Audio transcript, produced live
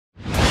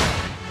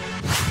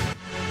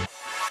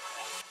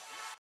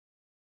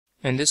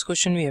In this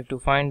question we have to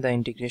find the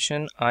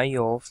integration I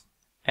of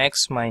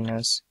x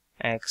minus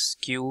x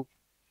cube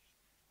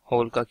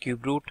whole का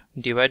cube root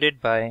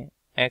divided by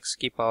x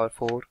की power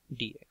 4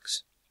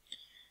 dx.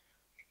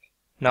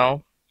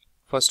 Now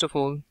first of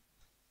all,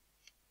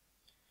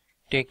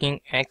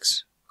 taking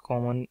x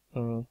common,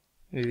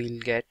 we will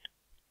get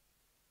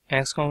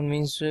x common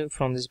means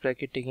from this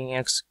bracket taking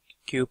x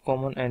cube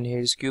common, and here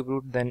is cube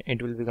root, then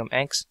it will become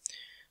x.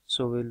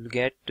 So we'll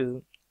get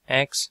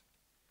x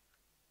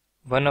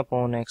 1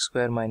 upon x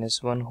square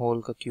minus 1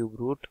 whole का cube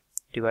root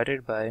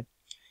divided by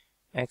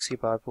x की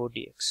power 4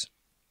 dx.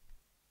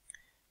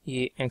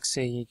 ये x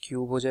से ये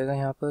cube हो जाएगा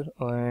यहाँ पर,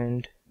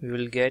 and we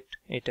will get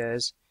it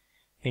as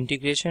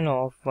integration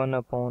of 1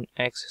 upon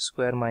x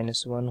square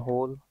minus 1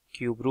 whole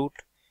cube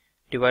root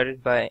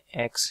divided by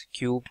x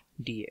cube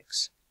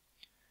dx.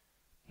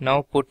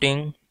 Now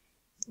putting,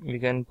 we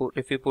can put,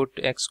 if we put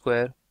x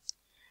square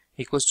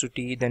equals to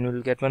t, then we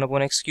will get 1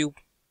 upon x cube.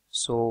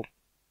 So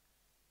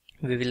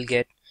we will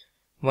get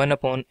 1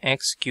 upon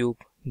x cube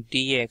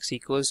dx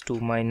equals to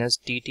minus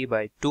dt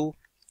by 2.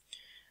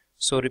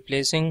 So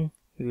replacing,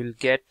 we will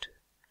get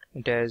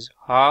it as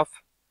half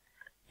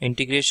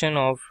integration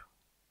of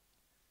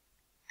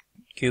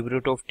cube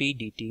root of t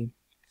dt.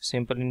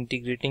 Simple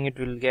integrating it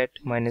will get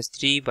minus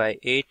 3 by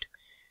 8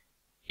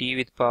 t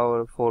with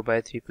power 4 by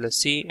 3 plus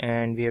c,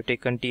 and we have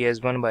taken t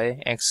as 1 by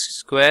x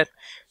square.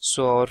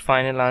 So our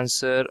final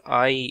answer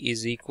I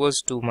is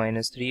equals to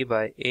minus 3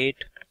 by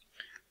 8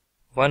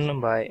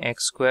 1 by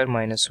x square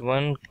minus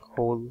 1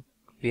 whole,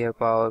 we have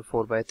power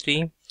 4 by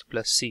 3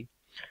 plus c.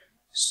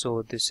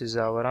 So this is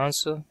our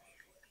answer.